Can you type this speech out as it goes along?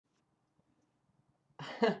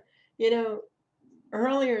You know,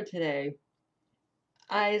 earlier today,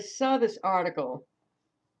 I saw this article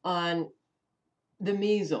on the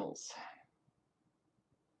measles,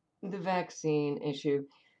 the vaccine issue,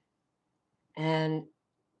 and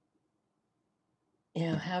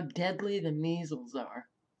how deadly the measles are.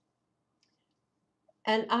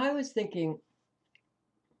 And I was thinking,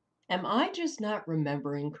 am I just not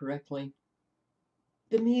remembering correctly?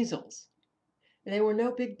 The measles, they were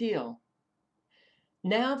no big deal.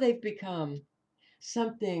 Now they've become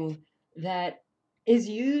something that is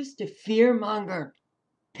used to fearmonger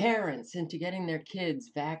parents into getting their kids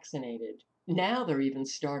vaccinated. Now they're even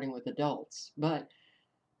starting with adults. But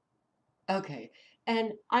okay.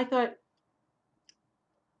 And I thought,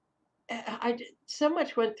 so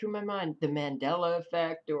much went through my mind, the Mandela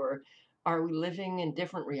effect, or are we living in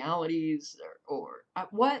different realities, or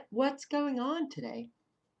what's going on today?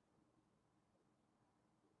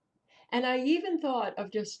 And I even thought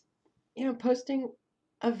of just, posting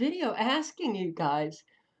a video asking you guys,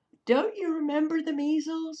 don't you remember the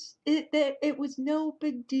measles? It was no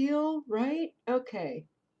big deal, right? Okay.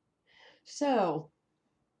 So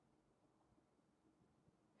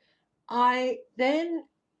I then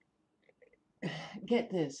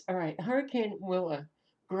get this. All right, Hurricane Willa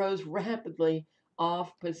grows rapidly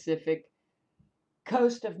off Pacific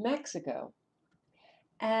coast of Mexico.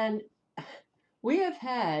 And we have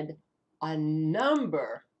had a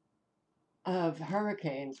number of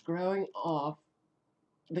hurricanes growing off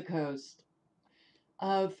the coast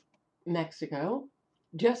of Mexico.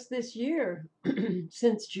 Just this year,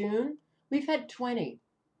 since June, we've had 20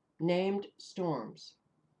 named storms.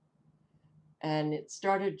 And it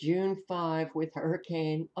started June 5 with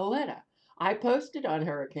Hurricane Aletta. I posted on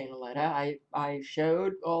Hurricane Aletta. I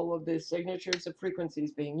showed all of the signatures of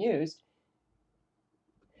frequencies being used.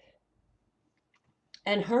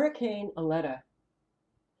 And Hurricane Aletta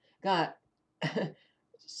got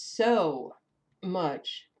so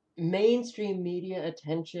much mainstream media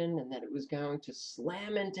attention, and that it was going to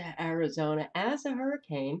slam into Arizona as a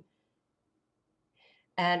hurricane,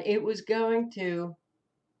 and it was going to,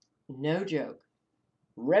 no joke,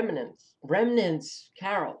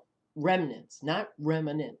 Carol, remnants, not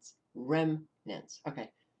remnants, remnants. Okay.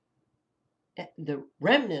 The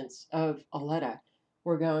remnants of Aletta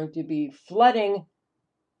were going to be flooding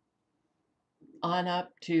on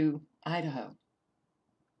up to Idaho.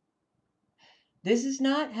 This is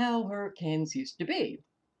not how hurricanes used to be.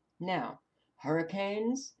 Now,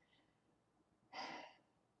 hurricanes,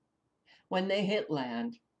 when they hit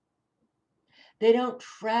land, they don't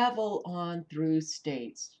travel on through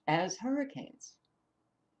states as hurricanes.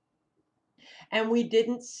 And we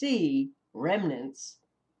didn't see remnants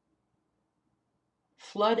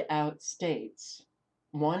flood out states,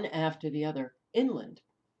 one after the other, inland.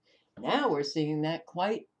 Now we're seeing that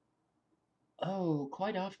quite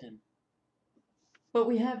often. But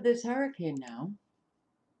we have this hurricane now.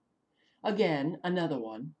 Again, another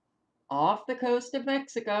one off the coast of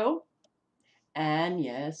Mexico. And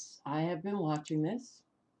yes, I have been watching this.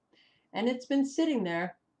 And it's been sitting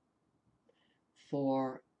there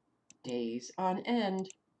for days on end.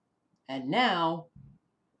 And now,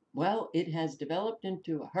 well, it has developed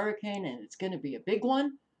into a hurricane, and it's going to be a big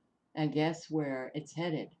one. And guess where it's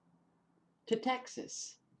headed? To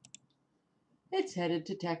Texas. It's headed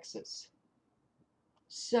to Texas.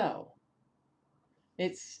 So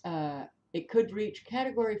it could reach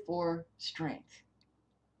Category 4 strength.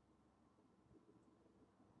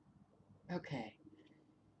 Okay.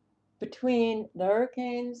 Between the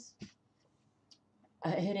hurricanes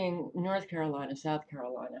hitting North Carolina, South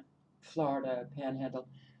Carolina, Florida, Panhandle,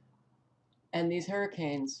 and these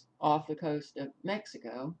hurricanes off the coast of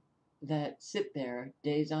Mexico that sit there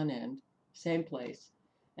days on end, same place,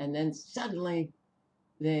 and then suddenly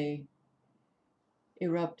they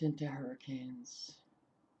erupt into hurricanes.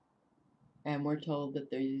 And we're told that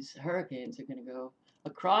these hurricanes are going to go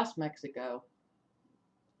across Mexico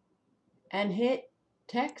and hit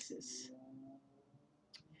Texas.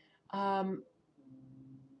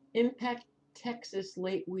 Impact Texas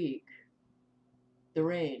late week, the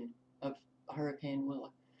rain of Hurricane Willa.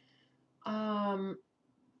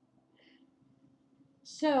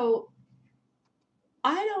 So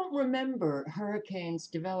I don't remember hurricanes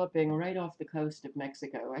developing right off the coast of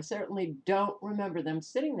Mexico. I certainly don't remember them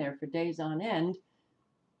sitting there for days on end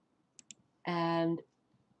and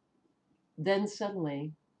then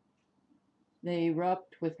suddenly they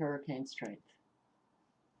erupt with hurricane strength.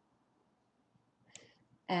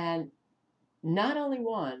 And not only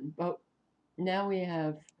one, but now we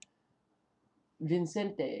have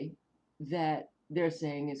Vicente that they're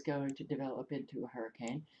saying is going to develop into a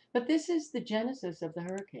hurricane. But this is the genesis of the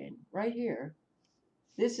hurricane right here.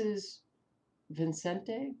 This is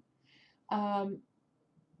Vincente. Um,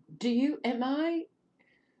 am I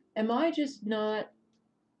just not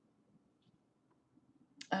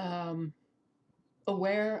um,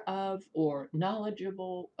 aware of or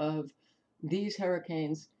knowledgeable of these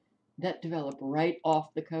hurricanes that develop right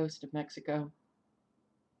off the coast of Mexico?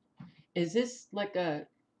 Is this like a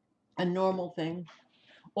normal thing?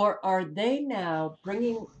 Or are they now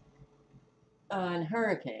bringing on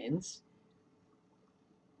hurricanes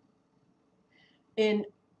in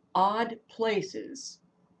odd places?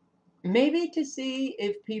 Maybe to see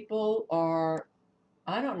if people are,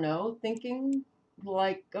 I don't know, thinking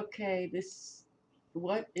like, okay,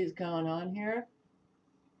 what is going on here?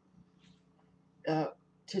 Uh,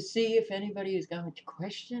 to see if anybody is going to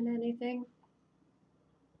question anything.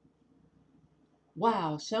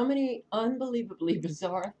 Wow, so many unbelievably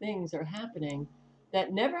bizarre things are happening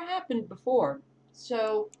that never happened before.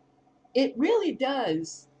 So it really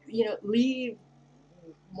does, leave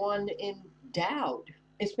one in doubt,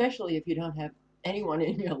 especially if you don't have anyone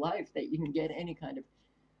in your life that you can get any kind of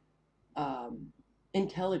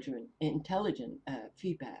intelligent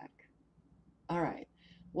feedback. All right.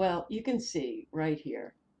 Well, you can see right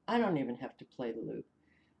here. I don't even have to play the loop.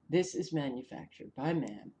 This is manufactured by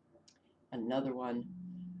man. Another one.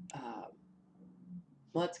 Uh,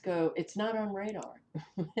 let's go. It's not on radar.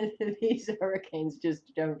 These hurricanes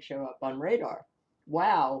just don't show up on radar.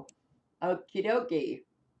 Wow. Okie dokie.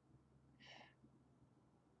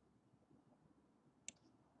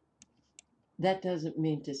 That doesn't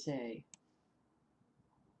mean to say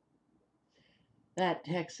that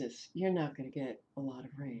Texas, you're not going to get a lot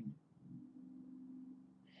of rain.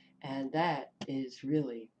 And that is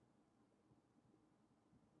really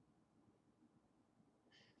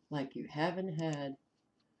like you haven't had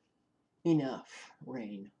enough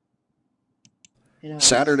rain.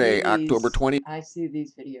 Saturday, October 20th. I see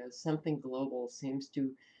these videos. Something global seems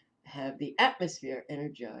to have the atmosphere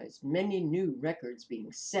energized, many new records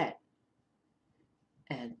being set,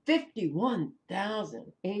 and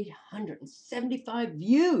 51,875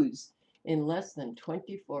 views in less than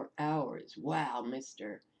 24 hours. Wow,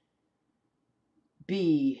 Mr.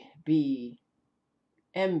 MBB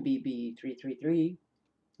 333.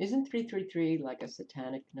 Isn't 333 like a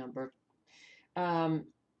satanic number?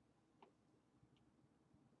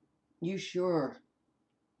 You sure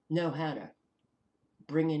know how to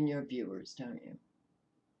bring in your viewers, don't you?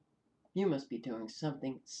 You must be doing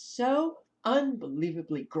something so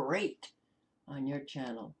unbelievably great on your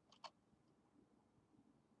channel.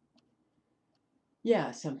 Yeah,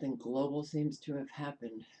 something global seems to have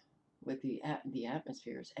happened with the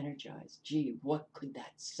atmosphere is energized. Gee, what could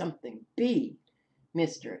that something be,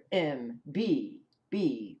 Mr.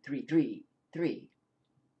 MBB333?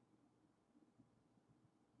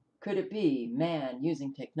 Could it be man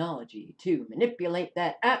using technology to manipulate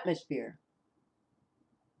that atmosphere?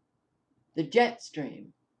 The jet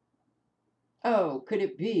stream. Oh, could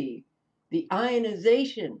it be the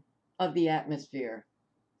ionization of the atmosphere?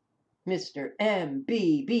 Mr.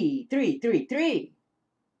 MBB333.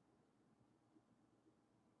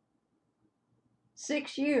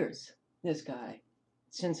 6 years, this guy,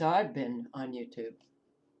 since I've been on YouTube,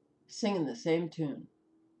 singing the same tune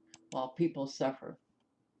while people suffer.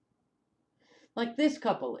 Like this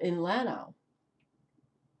couple in Lanao.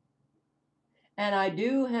 And I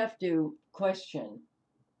do have to question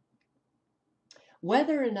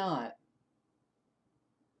whether or not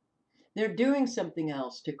they're doing something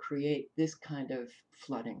else to create this kind of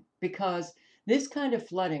flooding, because this kind of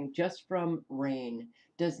flooding just from rain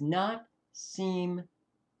does not seem,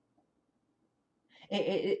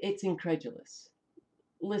 it's incredulous.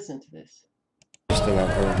 Listen to this. Best thing I've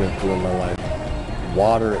ever been through in my life.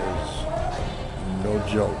 Water is no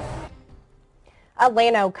joke. A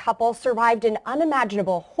Llano couple survived an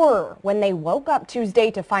unimaginable horror when they woke up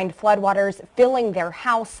Tuesday to find floodwaters filling their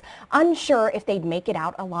house, unsure if they'd make it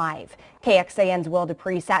out alive. KXAN's Will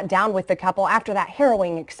Dupree sat down with the couple after that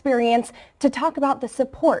harrowing experience to talk about the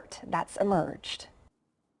support that's emerged.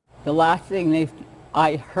 The last thing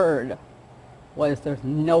I heard was there's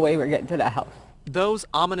no way we're getting to the house. Those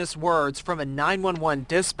ominous words from a 911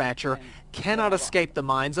 dispatcher cannot escape the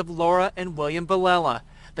minds of Laura and William Villela.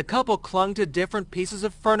 The couple clung to different pieces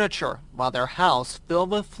of furniture while their house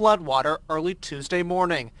filled with floodwater early Tuesday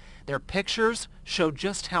morning. Their pictures show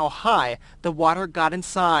just how high the water got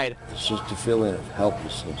inside. It's just a feeling of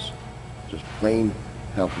helplessness, just plain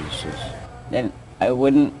helplessness. Then I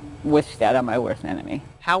wouldn't wish that on my worst enemy.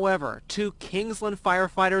 However, 2 Kingsland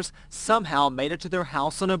firefighters somehow made it to their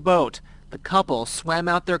house on a boat. The couple swam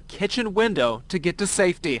out their kitchen window to get to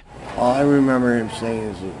safety. All I remember him saying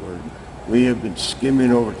is that we have been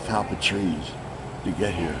skimming over the top of trees to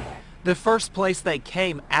get here. The first place they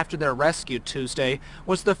came after their rescue Tuesday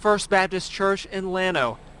was the First Baptist Church in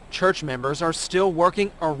Llano. Church members are still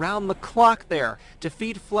working around the clock there to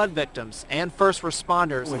feed flood victims and first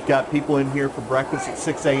responders. We've got people in here for breakfast at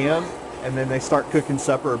 6 a.m. and then they start cooking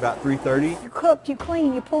supper about 3:30. You cook, you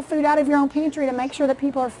clean, you pull food out of your own pantry to make sure that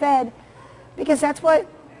people are fed, because that's what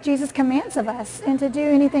Jesus commands of us. And to do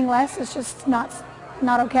anything less is just not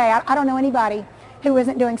okay. I don't know anybody who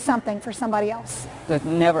isn't doing something for somebody else. There's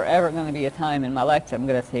never ever going to be a time in my life I'm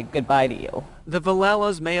going to say goodbye to you. The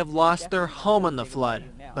Vilellas may have lost their home in the flood,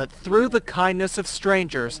 but through the kindness of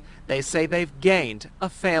strangers, they say they've gained a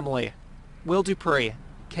family. Will Dupree,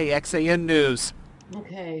 KXAN News.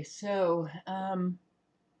 Okay, so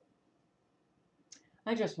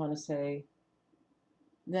I just want to say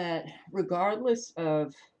that regardless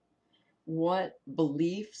of what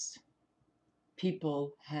beliefs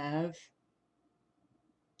people have,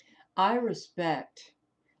 I respect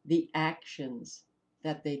the actions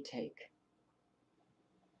that they take.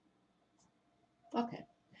 Okay.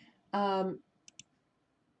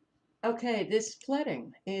 Okay, this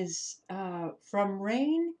flooding is from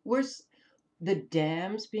rain. Where's the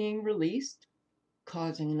dams being released,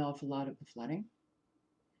 causing an awful lot of the flooding?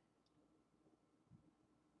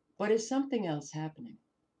 But is something else happening?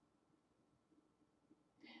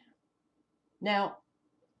 Now,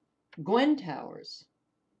 Gwen Towers.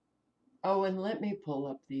 Oh, and let me pull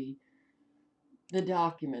up the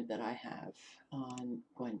document that I have on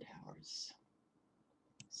Gwen Towers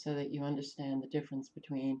so that you understand the difference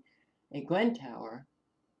between a Gwen Tower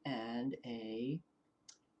and a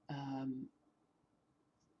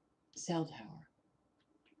cell tower.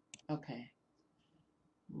 Okay.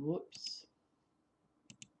 Whoops.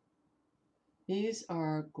 These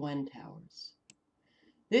are Gwen Towers.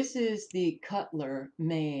 This is the Cutler,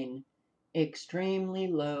 Maine extremely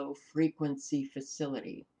low frequency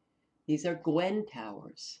facility. These are Gwen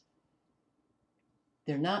Towers.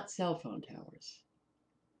 They're not cell phone towers.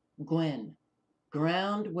 Gwen,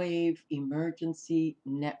 Ground Wave Emergency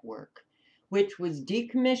Network, which was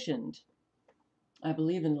decommissioned, I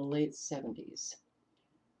believe, in the late 70s.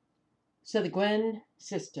 So the Gwen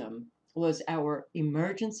system was our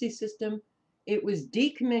emergency system. It was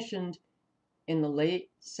decommissioned in the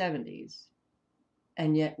late 70s,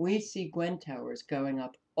 and yet we see Gwen Towers going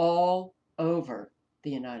up all over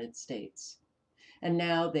the United States. And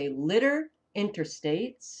now they litter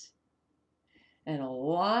interstates, and a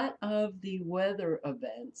lot of the weather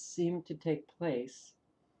events seem to take place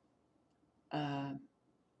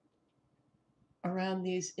around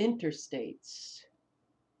these interstates.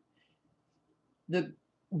 The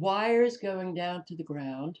wires going down to the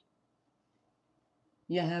ground.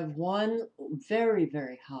 You have one very,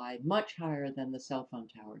 very high, much higher than the cell phone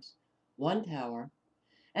towers. One tower,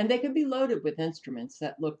 and they could be loaded with instruments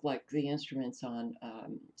that look like the instruments on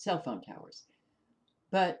cell phone towers.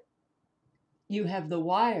 But you have the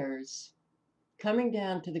wires coming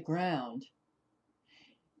down to the ground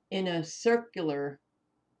in a circular,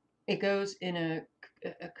 it goes in a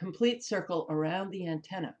complete circle around the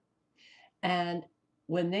antenna. And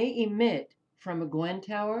when they emit from a Gwen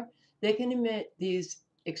tower, they can emit these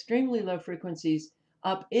extremely low frequencies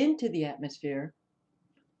up into the atmosphere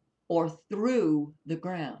or through the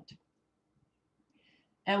ground.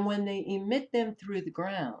 And when they emit them through the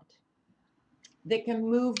ground, they can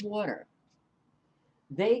move water.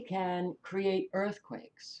 They can create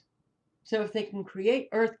earthquakes. So if they can create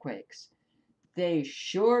earthquakes, they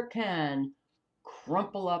sure can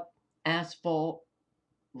crumple up asphalt,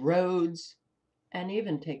 roads, and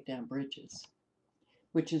even take down bridges,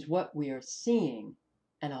 which is what we are seeing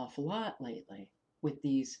an awful lot lately with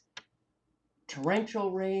these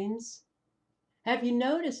torrential rains. Have you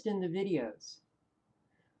noticed in the videos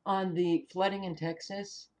on the flooding in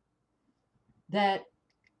Texas that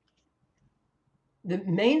the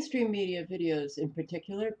mainstream media videos in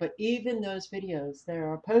particular, but even those videos that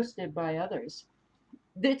are posted by others,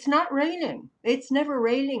 it's not raining. It's never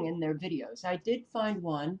raining in their videos. I did find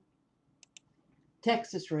one,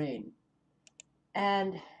 Texas rain,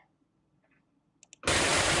 and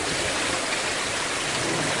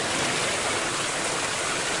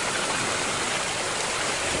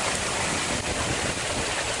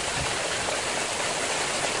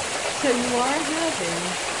so you are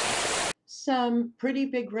having some pretty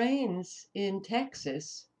big rains in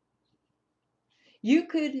Texas. You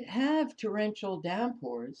could have torrential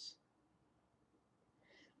downpours,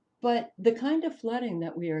 but the kind of flooding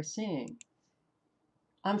that we are seeing,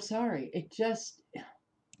 I'm sorry,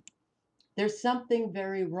 There's something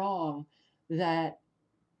very wrong that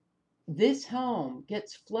this home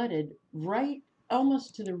gets flooded right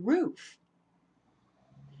almost to the roof.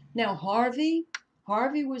 Now, Harvey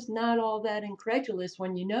was not all that incredulous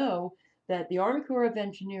when you know that the Army Corps of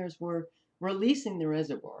Engineers were releasing the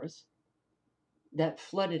reservoirs that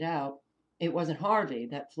flooded out. It wasn't Harvey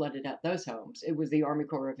that flooded out those homes. It was the Army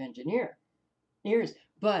Corps of Engineers.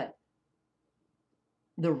 But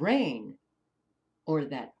the rain, or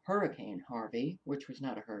that Hurricane Harvey, which was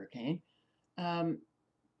not a hurricane,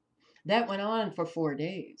 that went on for 4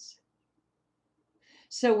 days.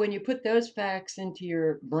 So when you put those facts into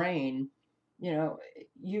your brain, you know,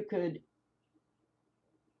 you could,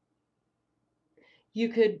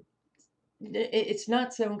 it's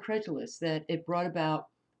not so incredulous that it brought about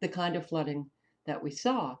the kind of flooding that we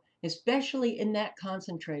saw, especially in that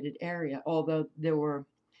concentrated area, although there were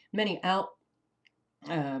many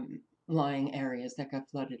outlying areas that got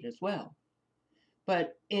flooded as well.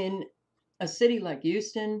 But in a city like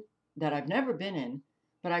Houston, that I've never been in,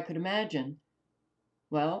 but I could imagine,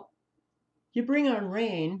 well, you bring on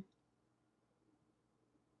rain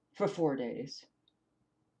for 4 days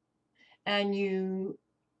and you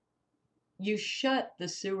shut the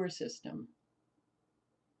sewer system.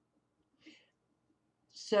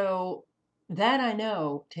 So that I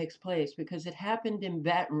know takes place because it happened in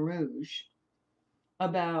Baton Rouge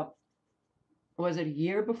about, was it a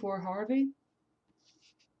year before Harvey?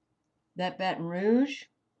 That Baton Rouge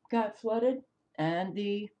got flooded and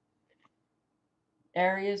the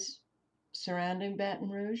areas surrounding Baton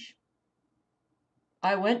Rouge.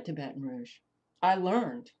 I went to Baton Rouge. I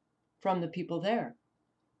learned from the people there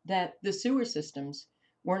that the sewer systems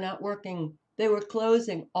were not working. They were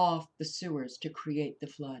closing off the sewers to create the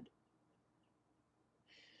flood.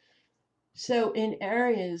 So in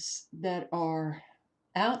areas that are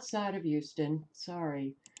outside of Houston,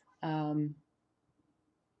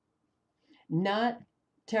 not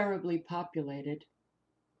terribly populated,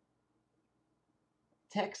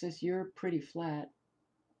 Texas, you're pretty flat.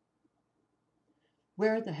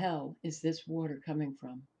 Where the hell is this water coming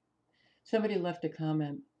from? Somebody left a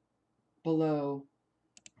comment below.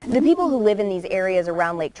 The people who live in these areas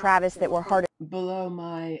around Lake Travis that were hard Below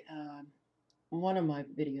my one of my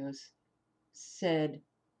videos said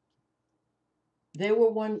they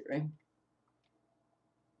were wondering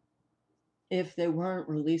if they weren't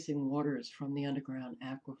releasing waters from the underground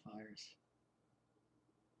aquifers.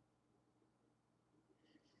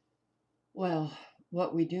 Well,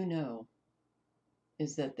 what we do know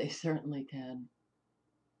is that they certainly can.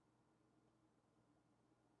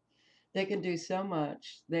 They can do so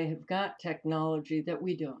much. They have got technology that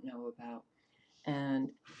we don't know about. And,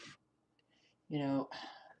 you know,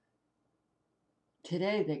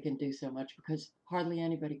 today they can do so much because hardly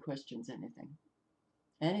anybody questions anything.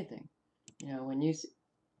 Anything. You know, when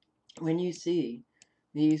you see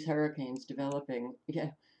these hurricanes developing, yeah,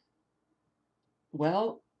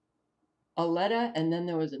 well, Aletta, and then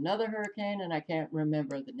there was another hurricane, and I can't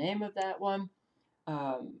remember the name of that one.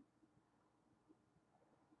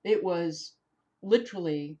 It was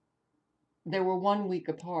literally, they were 1 week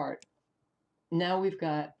apart. Now we've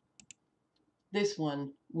got this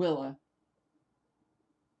one, Willa,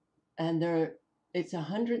 and it's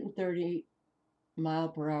 130 mile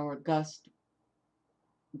per hour gusts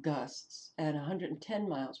and 110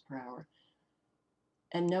 miles per hour,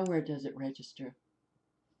 and nowhere does it register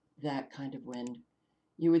that kind of wind.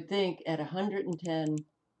 You would think at 110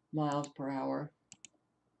 miles per hour,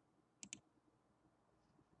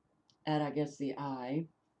 at I guess the eye,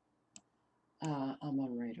 I'm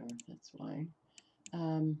on radar, that's why.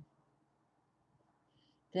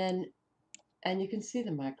 Then, and you can see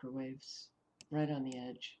the microwaves right on the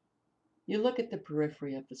edge. You look at the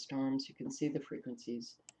periphery of the storms, you can see the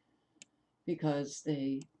frequencies because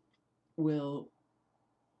they will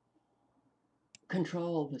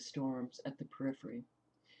control the storms at the periphery.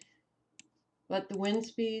 But the wind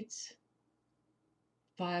speeds,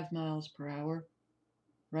 5 miles per hour,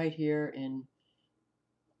 right here in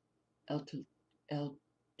El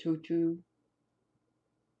Tutu,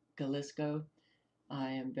 Jalisco.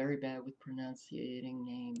 I am very bad with pronouncing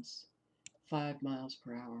names. 5 miles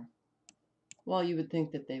per hour. Well, you would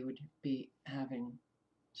think that they would be having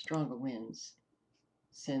stronger winds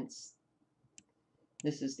since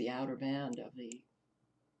this is the outer band of the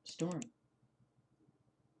storm.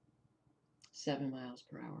 7 miles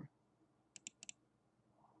per hour.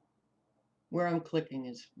 Where I'm clicking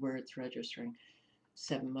is where it's registering.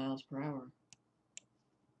 7 miles per hour.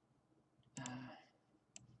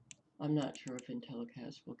 I'm not sure if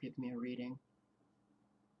IntelliCast will give me a reading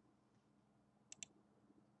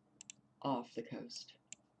off the coast.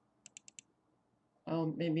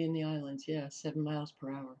 Oh, maybe in the islands, yeah, 7 miles per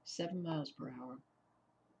hour. 7 miles per hour.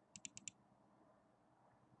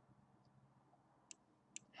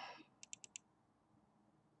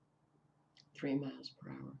 $3 miles per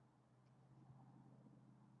hour.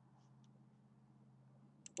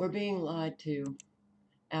 We're being lied to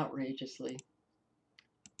outrageously.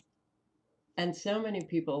 And so many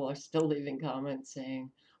people are still leaving comments saying,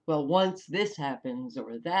 well, once this happens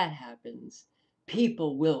or that happens,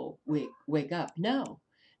 people will wake up. No,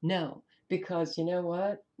 no, because you know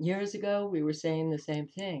what? Years ago, we were saying the same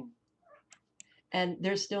thing. And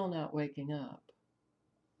they're still not waking up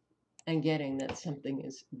and getting that something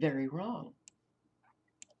is very wrong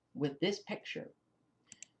with this picture.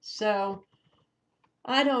 So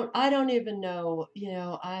I don't even know,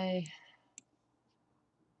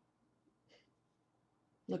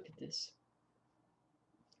 look at this.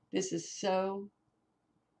 This is so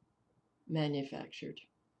manufactured.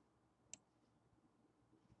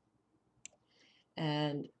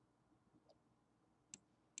 And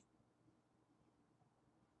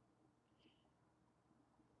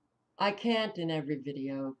I can't in every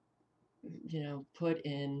video, put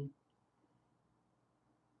in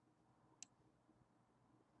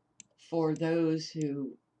for those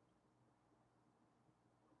who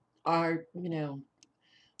are,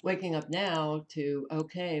 waking up now to,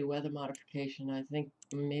 okay, weather modification, I think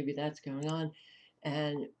maybe that's going on.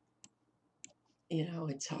 And,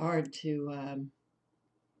 it's hard to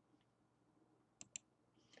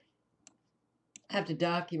have to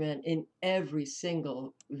document in every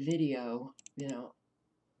single video,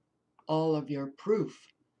 all of your proof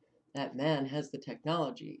that man has the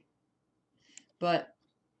technology. But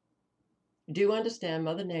do understand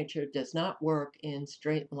Mother Nature does not work in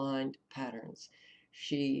straight-lined patterns.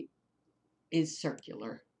 She is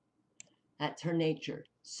circular. That's her nature,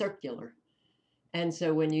 circular. And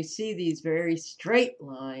so when you see these very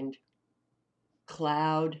straight-lined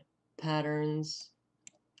cloud patterns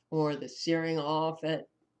or the searing off at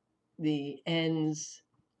the ends,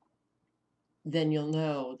 then you'll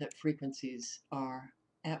know that frequencies are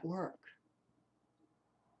at work.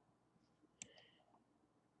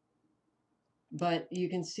 But you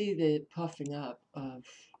can see the puffing up of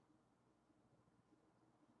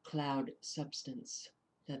cloud substance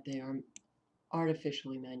that they are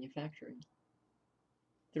artificially manufacturing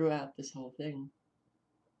throughout this whole thing.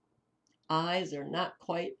 Eyes are not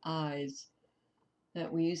quite eyes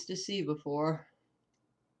that we used to see before.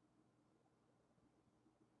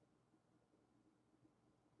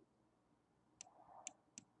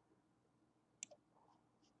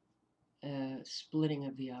 Splitting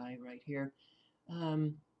of the eye right here.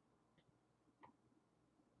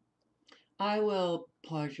 I will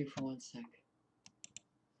pause you for 1 sec.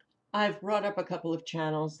 I've brought up a couple of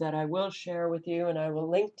channels that I will share with you and I will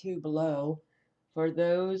link to below for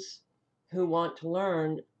those who want to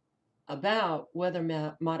learn about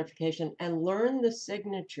weather modification and learn the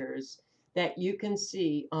signatures that you can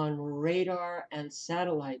see on radar and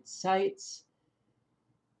satellite sites.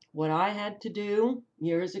 What I had to do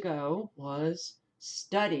years ago was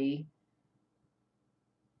study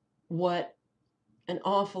what an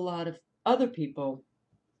awful lot of other people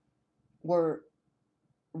were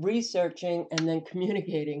researching and then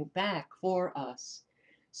communicating back for us.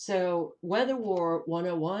 So Weather War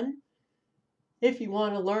 101, if you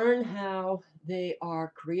want to learn how they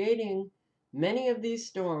are creating many of these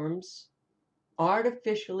storms,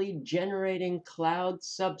 artificially generating cloud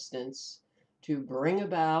substance to bring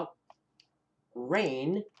about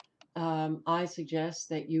rain, I suggest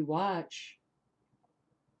that you watch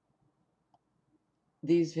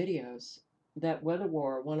these videos that Weather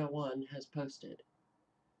War 101 has posted.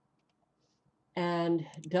 And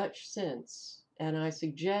Dutchsinse, and I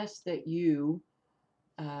suggest that you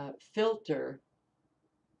filter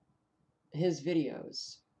his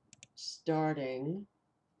videos starting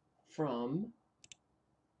from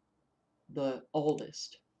the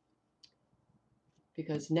oldest,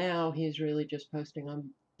 because now he's really just posting on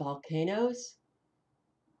volcanoes,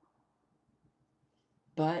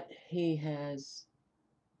 but he has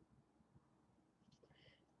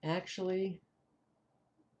actually,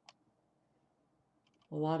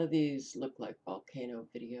 a lot of these look like volcano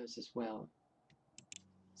videos as well.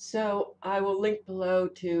 So I will link below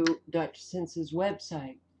to Dutchsinse's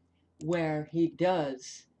website, where he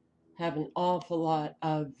does have an awful lot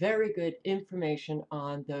of very good information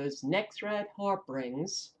on those Nexrad harp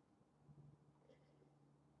rings,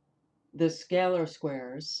 the scalar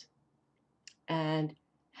squares, and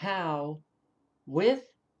how with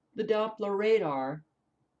the Doppler radar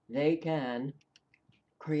they can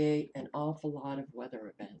create an awful lot of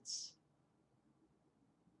weather events.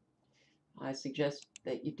 I suggest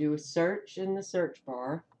that you do a search in the search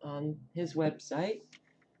bar on his website.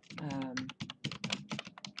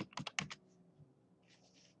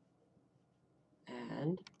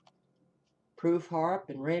 And proof HARP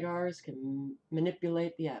and radars can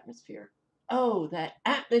manipulate the atmosphere. Oh, that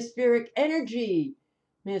atmospheric energy,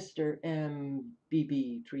 Mr.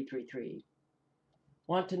 MBB333.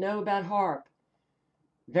 Want to know about HARP?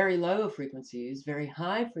 Very low frequencies, very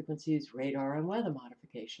high frequencies, radar and weather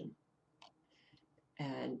modification.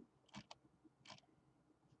 And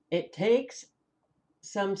it takes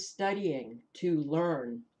some studying to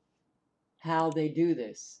learn how they do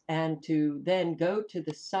this and to then go to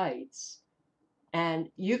the sites. And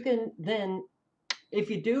you can then, if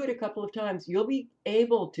you do it a couple of times, you'll be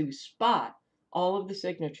able to spot all of the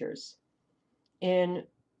signatures on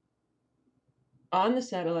the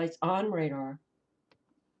satellites, on radar.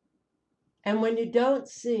 And when you don't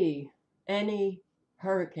see any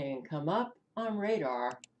hurricane come up on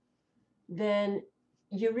radar, then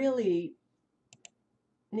you really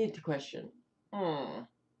need to question.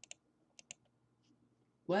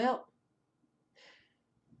 Well,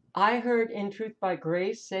 I heard In Truth by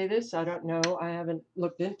Grace say this. I don't know. I haven't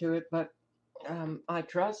looked into it, but I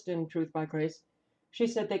trust In Truth by Grace. She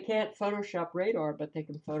said they can't Photoshop radar, but they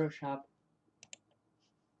can Photoshop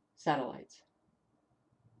satellites.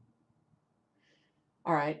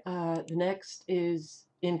 All right. The next is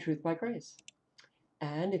In Truth by Grace.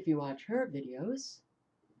 And if you watch her videos,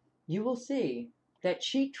 you will see that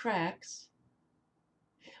she tracks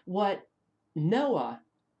what NOAA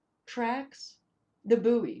tracks, the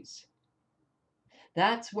buoys.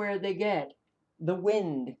 That's where they get the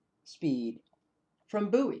wind speed, from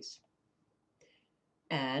buoys.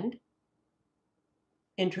 And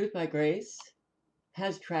In Truth by Grace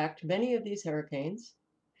has tracked many of these hurricanes,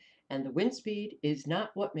 and the wind speed is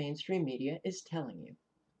not what mainstream media is telling you.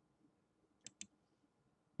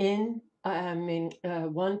 In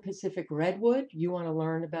One Pacific Redwood, you want to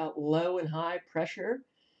learn about low and high pressure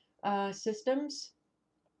systems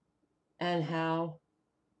and how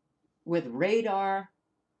with radar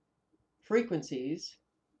frequencies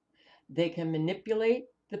they can manipulate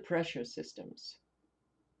the pressure systems.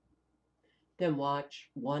 Then watch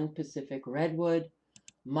One Pacific Redwood.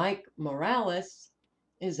 Mike Morales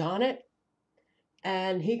is on it,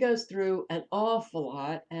 and he goes through an awful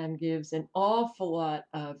lot and gives an awful lot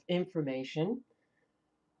of information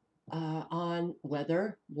on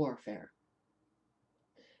weather warfare.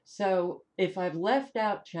 So if I've left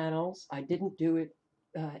out channels, I didn't do it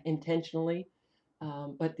intentionally,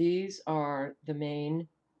 but these are the main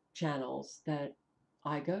channels that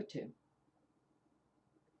I go to.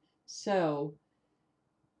 So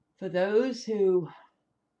for those who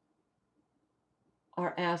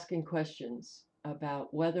are asking questions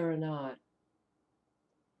about whether or not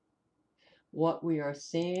what we are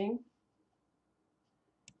seeing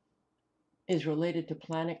is related to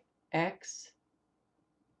Planet X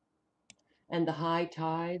and the high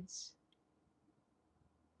tides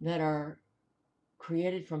that are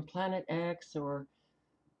created from Planet X or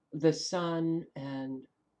the sun and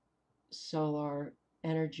solar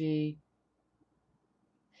energy,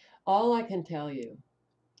 all I can tell you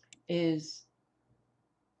is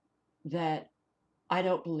that I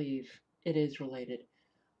don't believe it is related.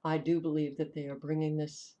 I do believe that they are bringing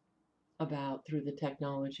this about through the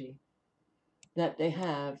technology that they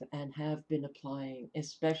have and have been applying,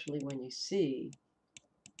 especially when you see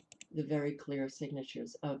the very clear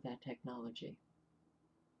signatures of that technology.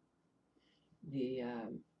 The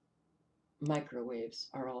microwaves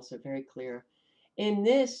are also very clear. In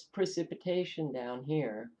this precipitation down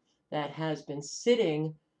here that has been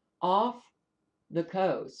sitting off the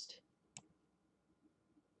coast.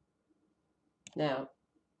 Now,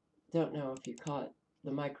 don't know if you caught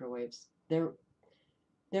the microwaves. They're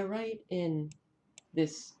right in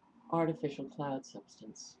this artificial cloud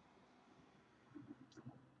substance.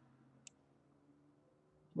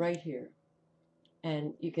 Right here.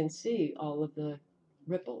 And you can see all of the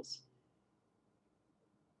ripples.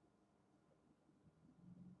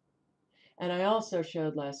 And I also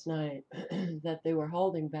showed last night that they were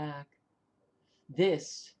holding back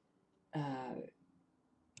this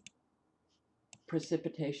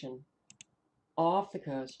precipitation off the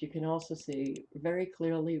coast. You can also see very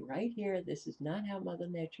clearly right here, this is not how Mother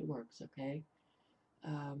Nature works, okay?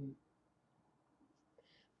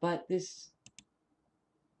 But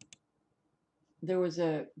there was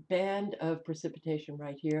a band of precipitation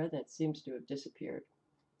right here that seems to have disappeared.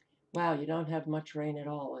 Wow, you don't have much rain at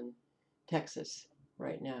all in Texas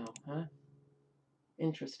right now, huh?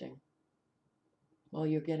 Interesting. Well,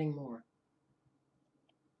 you're getting more.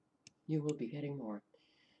 You will be getting more.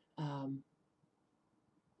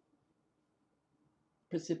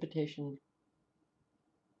 precipitation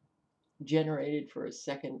generated for a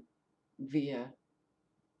second via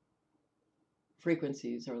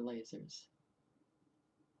frequencies or lasers.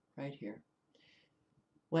 Right here.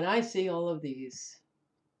 When I see all of these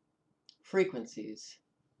frequencies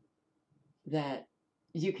that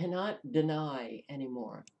you cannot deny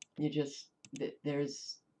anymore, they're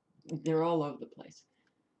all over the place.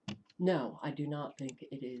 No, I do not think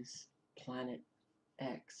it is Planet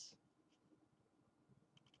X.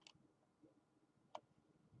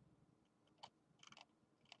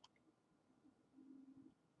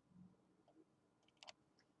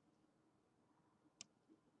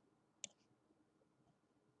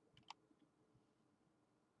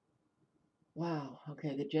 Wow,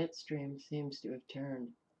 okay, the jet stream seems to have turned.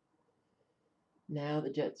 Now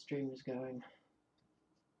the jet stream is going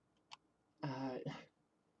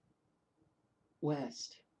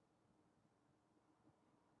west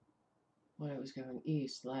when it was going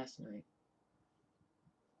east last night.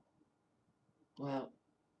 Well,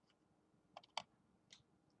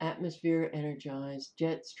 atmosphere energized,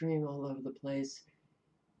 jet stream all over the place.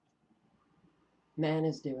 Man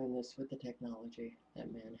is doing this with the technology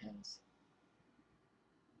that man has.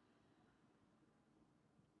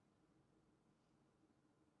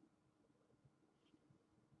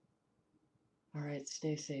 All right,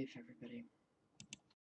 stay safe, everybody.